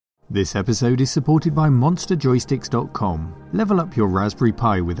This episode is supported by MonsterJoysticks.com. Level up your Raspberry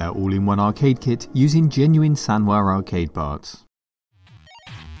Pi with our all-in-one arcade kit using genuine Sanwa arcade parts.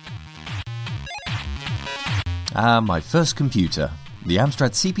 My first computer, the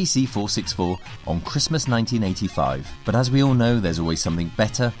Amstrad CPC 464 on Christmas 1985. But as we all know, there's always something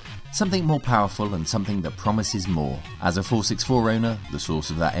better, something more powerful and something that promises more. As a 464 owner, the source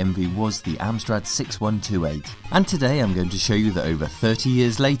of that envy was the Amstrad 6128. And today I'm going to show you that over 30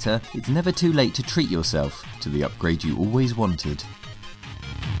 years later, it's never too late to treat yourself to the upgrade you always wanted.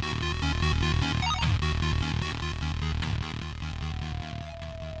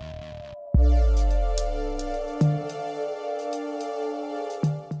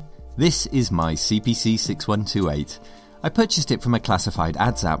 This is my CPC 6128. I purchased it from a classified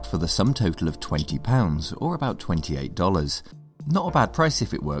ads app for the sum total of £20, or about $28. Not a bad price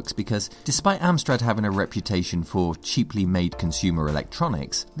if it works, because despite Amstrad having a reputation for cheaply made consumer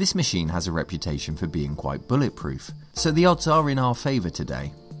electronics, this machine has a reputation for being quite bulletproof. So the odds are in our favour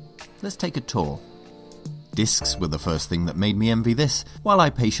today. Let's take a tour. Discs were the first thing that made me envy this. While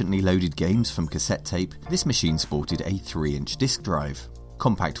I patiently loaded games from cassette tape, this machine sported a 3-inch disk drive.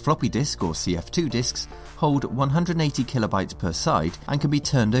 Compact floppy disk or CF2 discs hold 180 kilobytes per side and can be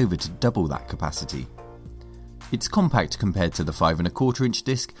turned over to double that capacity. It's compact compared to the 5¼ inch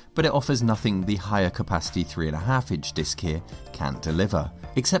disc, but it offers nothing the higher capacity 3½ inch disc here can't deliver,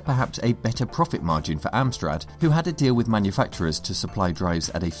 except perhaps a better profit margin for Amstrad, who had a deal with manufacturers to supply drives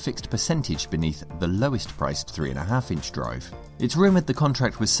at a fixed percentage beneath the lowest priced 3½ inch drive. It's rumoured the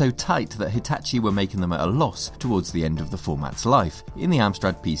contract was so tight that Hitachi were making them at a loss towards the end of the format's life in the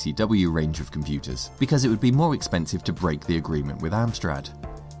Amstrad PCW range of computers, because it would be more expensive to break the agreement with Amstrad.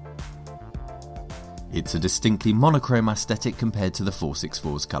 It's a distinctly monochrome aesthetic compared to the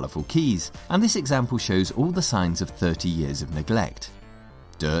 464's colourful keys, and this example shows all the signs of 30 years of neglect.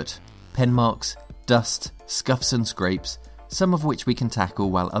 Dirt, pen marks, dust, scuffs and scrapes, some of which we can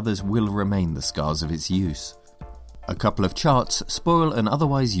tackle while others will remain the scars of its use. A couple of charts spoil an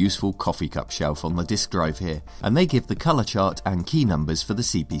otherwise useful coffee cup shelf on the disk drive here, and they give the colour chart and key numbers for the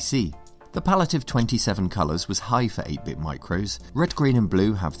CPC. The palette of 27 colours was high for 8-bit micros. Red, green and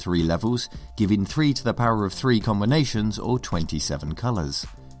blue have 3 levels, giving 3 to the power of 3 combinations or 27 colours.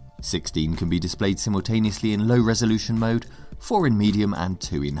 16 can be displayed simultaneously in low resolution mode, 4 in medium and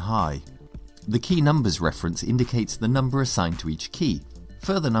 2 in high. The key numbers reference indicates the number assigned to each key.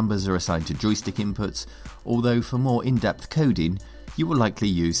 Further numbers are assigned to joystick inputs, although for more in-depth coding, you will likely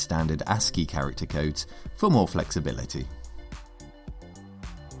use standard ASCII character codes for more flexibility.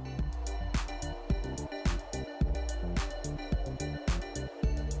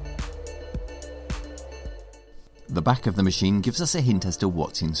 The back of the machine gives us a hint as to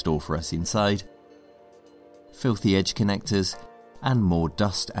what's in store for us inside. Filthy edge connectors, and more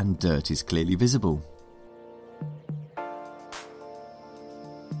dust and dirt is clearly visible.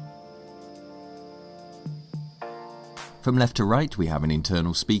 From left to right we have an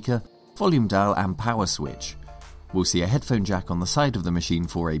internal speaker, volume dial and power switch. We'll see a headphone jack on the side of the machine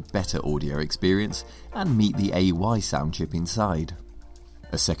for a better audio experience, and meet the AY sound chip inside.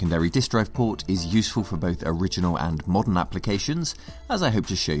 A secondary disk drive port is useful for both original and modern applications, as I hope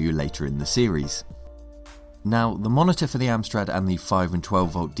to show you later in the series. Now, the monitor for the Amstrad and the 5 and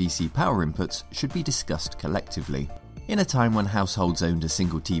 12 volt DC power inputs should be discussed collectively. In a time when households owned a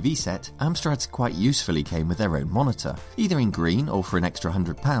single TV set, Amstrads quite usefully came with their own monitor, either in green or for an extra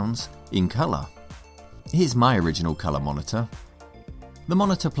 £100, in colour. Here's my original colour monitor. The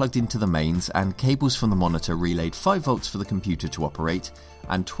monitor plugged into the mains, and cables from the monitor relayed 5 volts for the computer to operate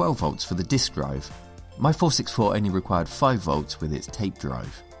and 12 volts for the disk drive. My 464 only required 5 volts with its tape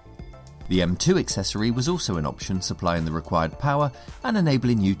drive. The M2 accessory was also an option, supplying the required power and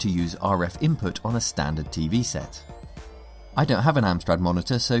enabling you to use RF input on a standard TV set. I don't have an Amstrad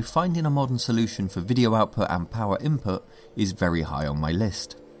monitor, so finding a modern solution for video output and power input is very high on my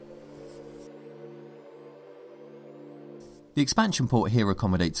list. The expansion port here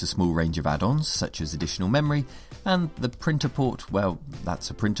accommodates a small range of add-ons, such as additional memory, and the printer port, well, that's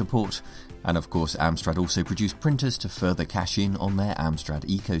a printer port, and of course Amstrad also produced printers to further cash in on their Amstrad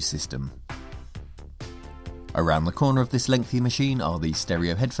ecosystem. Around the corner of this lengthy machine are the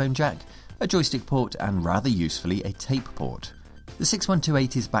stereo headphone jack, a joystick port, and rather usefully a tape port. The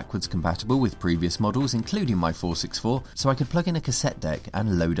 6128 is backwards compatible with previous models, including my 464, so I could plug in a cassette deck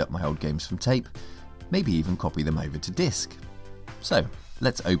and load up my old games from tape, maybe even copy them over to disk. So,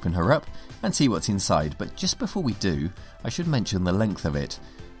 let's open her up and see what's inside, but just before we do, I should mention the length of it.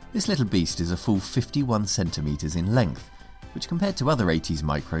 This little beast is a full 51 centimeters in length, which compared to other 80s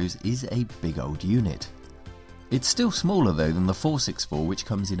micros is a big old unit. It's still smaller though than the 464, which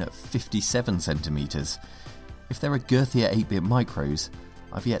comes in at 57cm. If there are girthier 8-bit micros,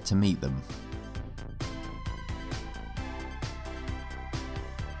 I've yet to meet them.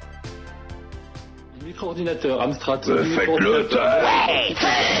 Micro-ordinateur Amstrad. Faites-le taire!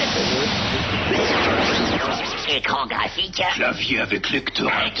 Écran graphique. Clavier avec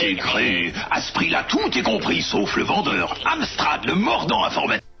lecteur intégré. À ce prix-là, tout est compris, sauf le vendeur. Amstrad, le mordant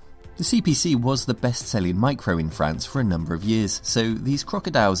informatique. The CPC was the best-selling micro in France for a number of years, so these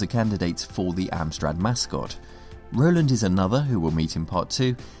crocodiles are candidates for the Amstrad mascot. Roland is another, who we'll meet in part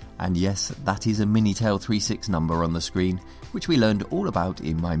 2, and yes, that is a Minitel 36 number on the screen, which we learned all about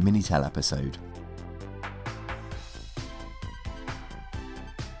in my Minitel episode.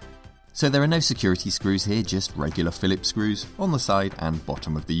 So there are no security screws here, just regular Phillips screws on the side and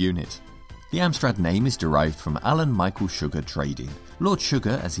bottom of the unit. The Amstrad name is derived from Alan Michael Sugar Trading. Lord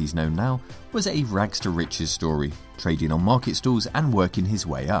Sugar, as he's known now, was a rags to riches story, trading on market stalls and working his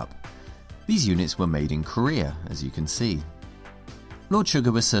way up. These units were made in Korea, as you can see. Lord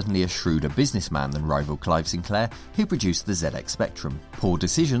Sugar was certainly a shrewder businessman than rival Clive Sinclair, who produced the ZX Spectrum. Poor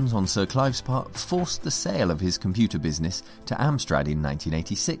decisions on Sir Clive's part forced the sale of his computer business to Amstrad in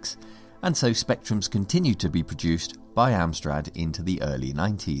 1986, and so Spectrums continued to be produced by Amstrad into the early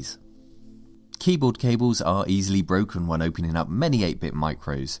 90s. Keyboard cables are easily broken when opening up many 8-bit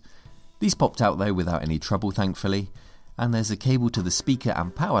micros. These popped out though without any trouble, thankfully, and there's a cable to the speaker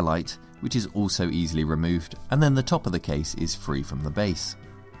and power light, which is also easily removed, and then the top of the case is free from the base.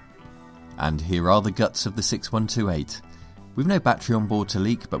 And here are the guts of the 6128. We've no battery on board to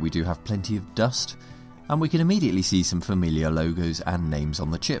leak, but we do have plenty of dust, and we can immediately see some familiar logos and names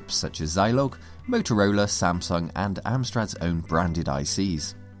on the chips, such as Zilog, Motorola, Samsung, and Amstrad's own branded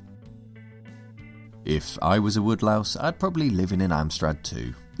ICs. If I was a woodlouse, I'd probably live in an Amstrad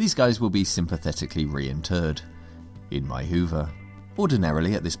too. These guys will be sympathetically reinterred in my Hoover.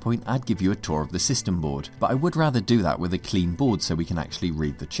 Ordinarily at this point I'd give you a tour of the system board, but I would rather do that with a clean board so we can actually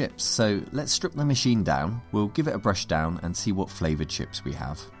read the chips. So let's strip the machine down, we'll give it a brush down and see what flavoured chips we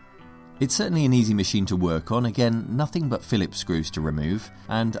have. It's certainly an easy machine to work on, again nothing but Phillips screws to remove,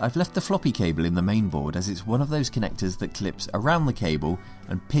 and I've left the floppy cable in the main board as it's one of those connectors that clips around the cable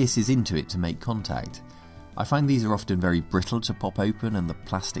and pierces into it to make contact. I find these are often very brittle to pop open and the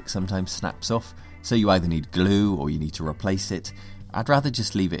plastic sometimes snaps off, so you either need glue or you need to replace it. I'd rather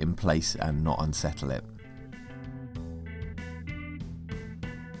just leave it in place and not unsettle it.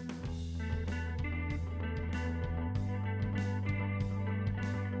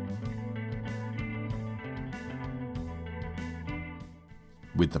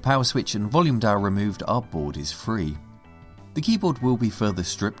 With the power switch and volume dial removed, our board is free. The keyboard will be further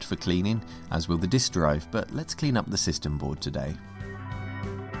stripped for cleaning, as will the disk drive, but let's clean up the system board today.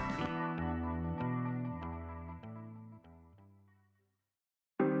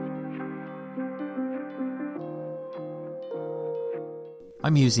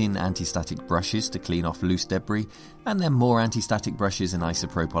 I'm using anti-static brushes to clean off loose debris, and then more anti-static brushes and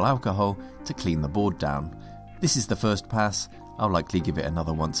isopropyl alcohol to clean the board down. This is the first pass. I'll likely give it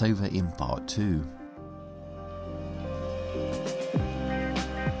another once over in part 2.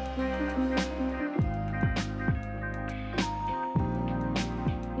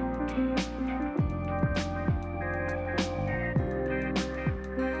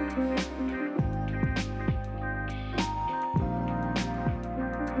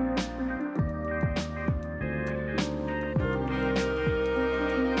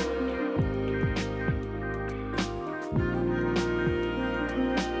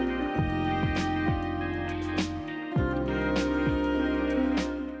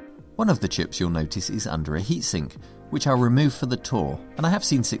 One of the chips you'll notice is under a heatsink, which I'll remove for the tour, and I have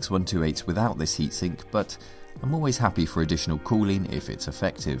seen 6128s without this heatsink, but I'm always happy for additional cooling if it's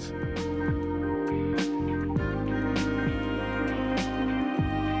effective.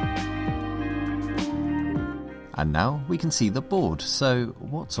 And now we can see the board, so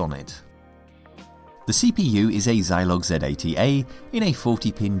what's on it? The CPU is a Zilog Z80A in a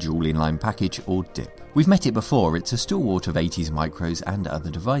 40-pin dual inline package or DIP. We've met it before, it's a stalwart of 80s micros and other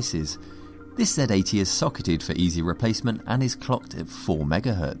devices. This Z80 is socketed for easy replacement and is clocked at 4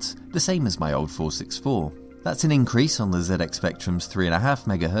 MHz, the same as my old 464. That's an increase on the ZX Spectrum's 3.5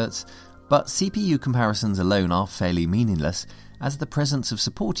 MHz, but CPU comparisons alone are fairly meaningless, as the presence of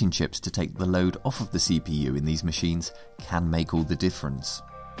supporting chips to take the load off of the CPU in these machines can make all the difference.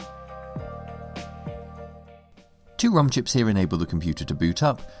 2 ROM chips here enable the computer to boot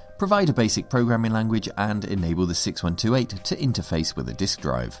up, provide a basic programming language, and enable the 6128 to interface with a disk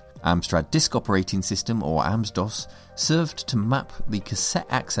drive. Amstrad Disk Operating System, or AMS-DOS, served to map the cassette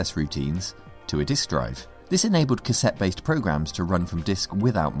access routines to a disk drive. This enabled cassette-based programs to run from disk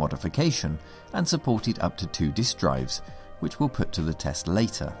without modification and supported up to 2 disk drives, which we'll put to the test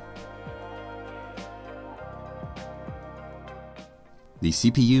later. The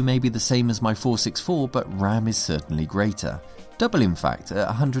CPU may be the same as my 464, but RAM is certainly greater, double in fact at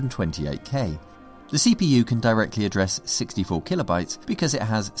 128K. The CPU can directly address 64 kilobytes because it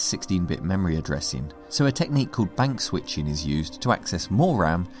has 16-bit memory addressing, so a technique called bank switching is used to access more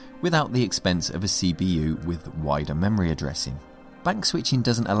RAM without the expense of a CPU with wider memory addressing. Bank switching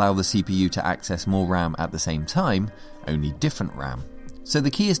doesn't allow the CPU to access more RAM at the same time, only different RAM. So the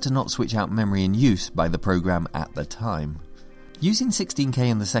key is to not switch out memory in use by the program at the time. Using 16K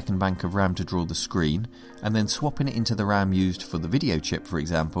in the second bank of RAM to draw the screen, and then swapping it into the RAM used for the video chip, for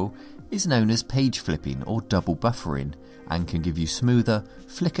example, is known as page flipping or double buffering, and can give you smoother,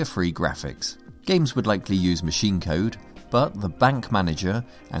 flicker-free graphics. Games would likely use machine code, but the bank manager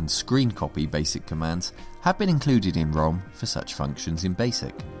and screen copy basic commands have been included in ROM for such functions in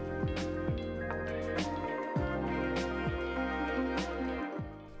BASIC.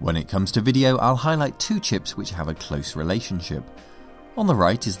 When it comes to video, I'll highlight 2 chips which have a close relationship. On the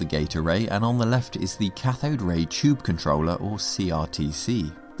right is the gate array, and on the left is the cathode ray tube controller or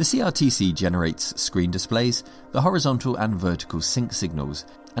CRTC. The CRTC generates screen displays, the horizontal and vertical sync signals,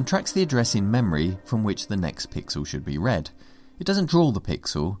 and tracks the address in memory from which the next pixel should be read. It doesn't draw the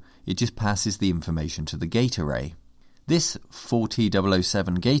pixel, it just passes the information to the gate array. This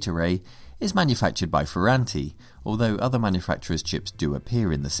 4T007 gate array is manufactured by Ferranti, although other manufacturers' chips do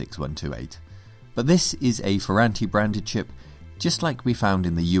appear in the 6128. But this is a Ferranti branded chip, just like we found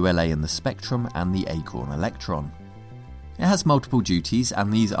in the ULA and the Spectrum and the Acorn Electron. It has multiple duties,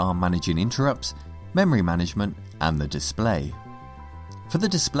 and these are managing interrupts, memory management, and the display. For the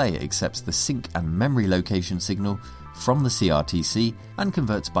display, it accepts the sync and memory location signal from the CRTC and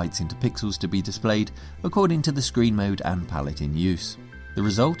converts bytes into pixels to be displayed according to the screen mode and palette in use. The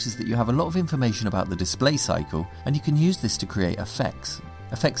result is that you have a lot of information about the display cycle, and you can use this to create effects.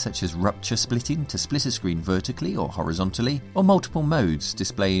 Effects such as rupture splitting to split a screen vertically or horizontally, or multiple modes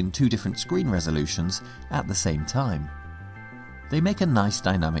displaying 2 different screen resolutions at the same time. They make a nice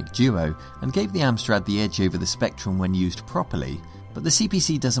dynamic duo and gave the Amstrad the edge over the Spectrum when used properly, but the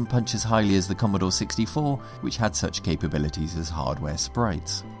CPC doesn't punch as highly as the Commodore 64, which had such capabilities as hardware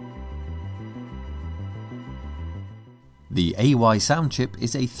sprites. The AY sound chip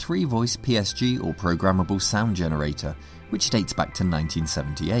is a 3-voice PSG or programmable sound generator, which dates back to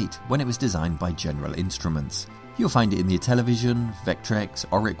 1978, when it was designed by General Instruments. You'll find it in the Television, Vectrex,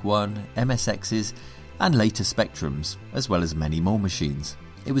 Auric 1, MSXs, and later Spectrums, as well as many more machines.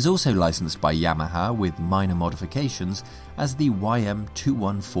 It was also licensed by Yamaha with minor modifications as the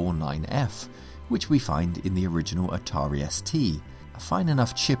YM2149F, which we find in the original Atari ST. A fine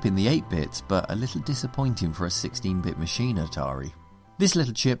enough chip in the 8-bits, but a little disappointing for a 16-bit machine Atari. This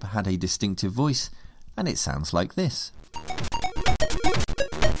little chip had a distinctive voice, and it sounds like this.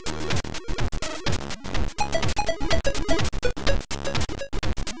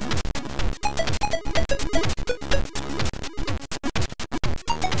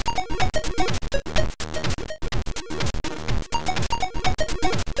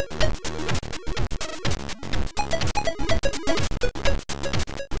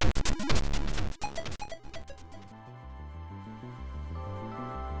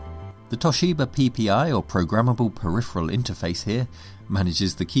 The Toshiba PPI or Programmable Peripheral Interface here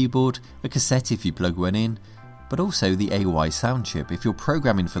manages the keyboard, a cassette if you plug one in, but also the AY sound chip. If you're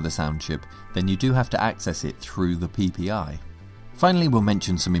programming for the sound chip, then you do have to access it through the PPI. Finally, we'll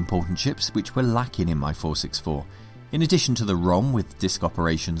mention some important chips which were lacking in my 464. In addition to the ROM with disk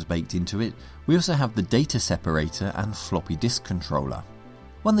operations baked into it, we also have the data separator and floppy disk controller.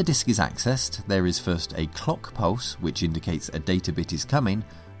 When the disk is accessed, there is first a clock pulse which indicates a data bit is coming,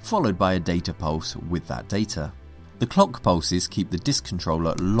 followed by a data pulse with that data. The clock pulses keep the disk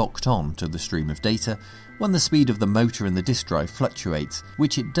controller locked on to the stream of data. When the speed of the motor and the disk drive fluctuates,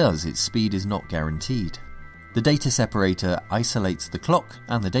 which it does, its speed is not guaranteed. The data separator isolates the clock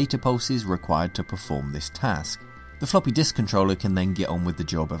and the data pulses required to perform this task. The floppy disk controller can then get on with the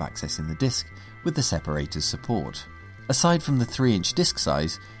job of accessing the disk with the separator's support. Aside from the 3-inch disk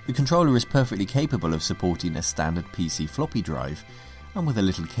size, the controller is perfectly capable of supporting a standard PC floppy drive, and with a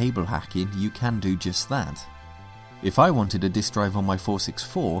little cable hacking you can do just that. If I wanted a disk drive on my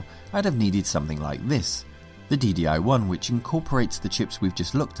 464, I'd have needed something like this, the DDI1, which incorporates the chips we've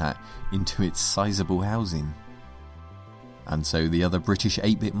just looked at into its sizable housing. And so the other British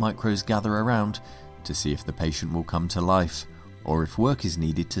 8-bit micros gather around to see if the patient will come to life, or if work is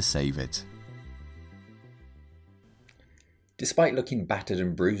needed to save it. Despite looking battered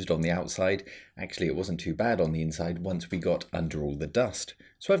and bruised on the outside, actually it wasn't too bad on the inside once we got under all the dust.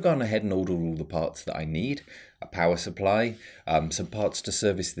 So I've gone ahead and ordered all the parts that I need, a power supply, some parts to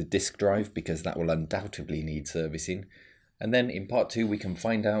service the disk drive because that will undoubtedly need servicing, and then in part 2 we can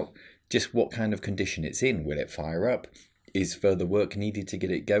find out just what kind of condition it's in. Will it fire up? Is further work needed to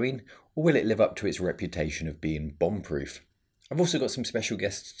get it going? Or will it live up to its reputation of being bomb-proof? I've also got some special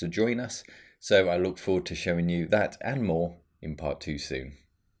guests to join us, so I look forward to showing you that and more in part 2 soon.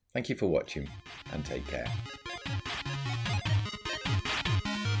 Thank you for watching and take care.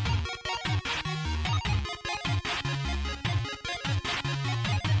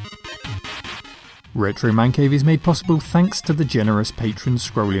 Retro Man Cave is made possible thanks to the generous patrons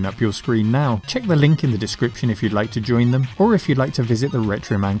scrolling up your screen now. Check the link in the description if you'd like to join them, or if you'd like to visit the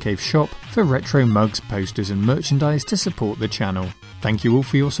Retro Man Cave shop for retro mugs, posters and merchandise to support the channel. Thank you all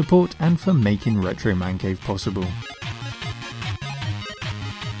for your support and for making Retro Man Cave possible.